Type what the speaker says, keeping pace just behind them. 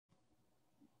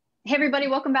Hey everybody,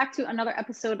 welcome back to another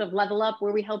episode of Level Up,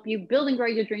 where we help you build and grow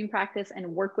your dream practice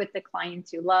and work with the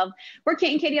clients you love. We're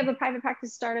Kate and Katie of a private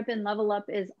practice startup, and Level Up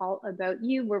is all about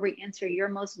you, where we answer your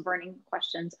most burning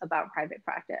questions about private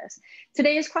practice.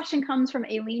 Today's question comes from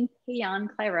Aileen Payan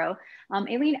Claro.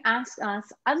 Aileen asked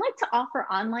us, I'd like to offer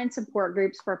online support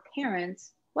groups for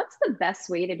parents. What's the best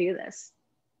way to do this?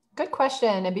 Good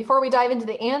question. And before we dive into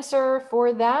the answer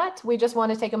for that, we just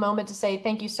want to take a moment to say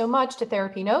thank you so much to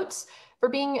TherapyNotes for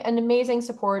being an amazing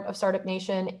support of Startup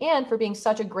Nation and for being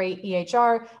such a great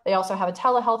EHR. They also have a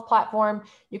telehealth platform.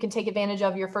 You can take advantage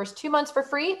of your first 2 months for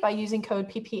free by using code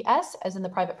PPS, as in the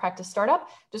private practice startup.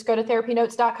 Just go to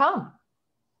therapynotes.com.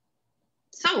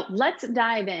 So let's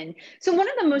dive in. So one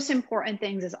of the most important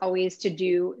things is always to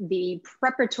do the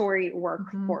preparatory work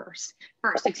first.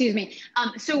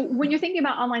 So when you're thinking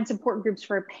about online support groups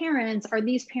for parents, are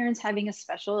these parents having a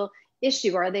special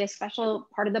issue? Are they a special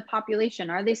part of the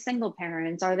population? Are they single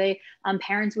parents? Are they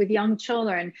parents with young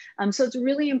children? So it's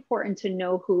really important to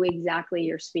know who exactly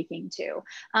you're speaking to.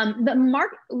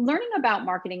 Learning about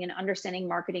marketing and understanding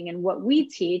marketing and what we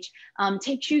teach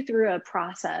takes you through a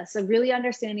process of really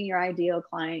understanding your ideal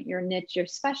client, your niche, your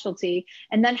specialty,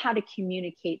 and then how to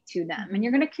communicate to them. And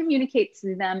you're going to communicate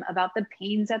to them about the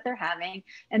pains that they're having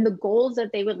and the goals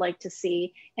that they would like to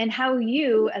see, and how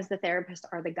you as the therapist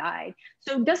are the guide.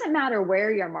 So it doesn't matter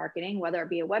where you're marketing, whether it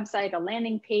be a website, a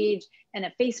landing page, and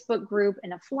a Facebook group,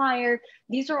 and a flyer.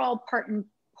 These are all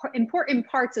important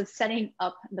parts of setting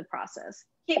up the process.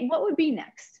 Kate, what would be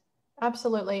next?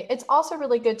 Absolutely. It's also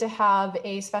really good to have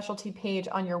a specialty page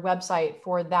on your website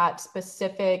for that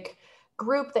specific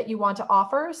group that you want to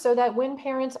offer, so that when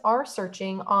parents are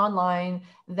searching online,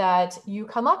 that you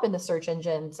come up in the search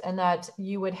engines and that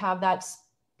you would have that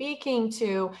speaking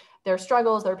to their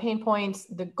struggles, their pain points,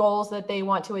 the goals that they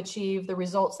want to achieve, the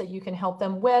results that you can help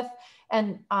them with,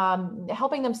 and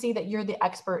helping them see that you're the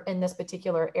expert in this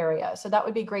particular area. So that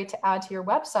would be great to add to your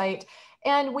website.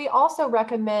 And we also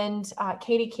recommend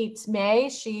Katie Keats May.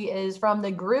 She is from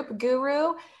the Group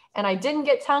Guru. And I didn't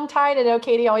get tongue-tied. I know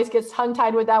Katie always gets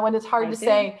tongue-tied with that one. It's hard to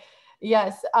say.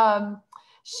 Yes.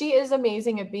 She is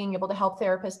amazing at being able to help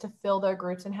therapists to fill their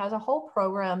groups and has a whole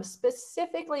program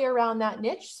specifically around that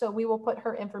niche. So we will put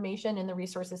her information in the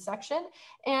resources section.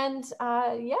 And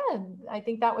I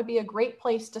think that would be a great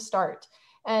place to start.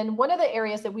 And one of the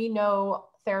areas that we know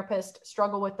therapists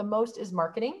struggle with the most is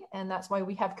marketing. And that's why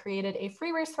we have created a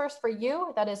free resource for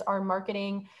you. That is our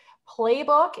marketing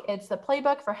playbook. It's the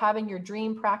playbook for having your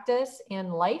dream practice in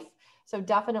life. So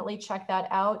definitely check that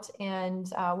out, and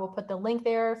we'll put the link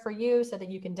there for you so that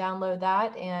you can download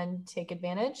that and take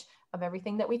advantage of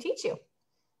everything that we teach you.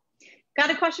 Got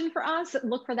a question for us?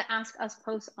 Look for the Ask Us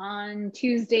post on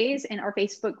Tuesdays in our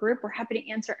Facebook group. We're happy to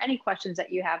answer any questions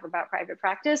that you have about private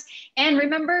practice. And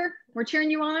remember, we're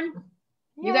cheering you on.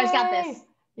 Yay! You guys got this.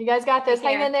 You guys got this.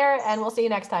 Hang in there, and we'll see you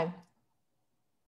next time.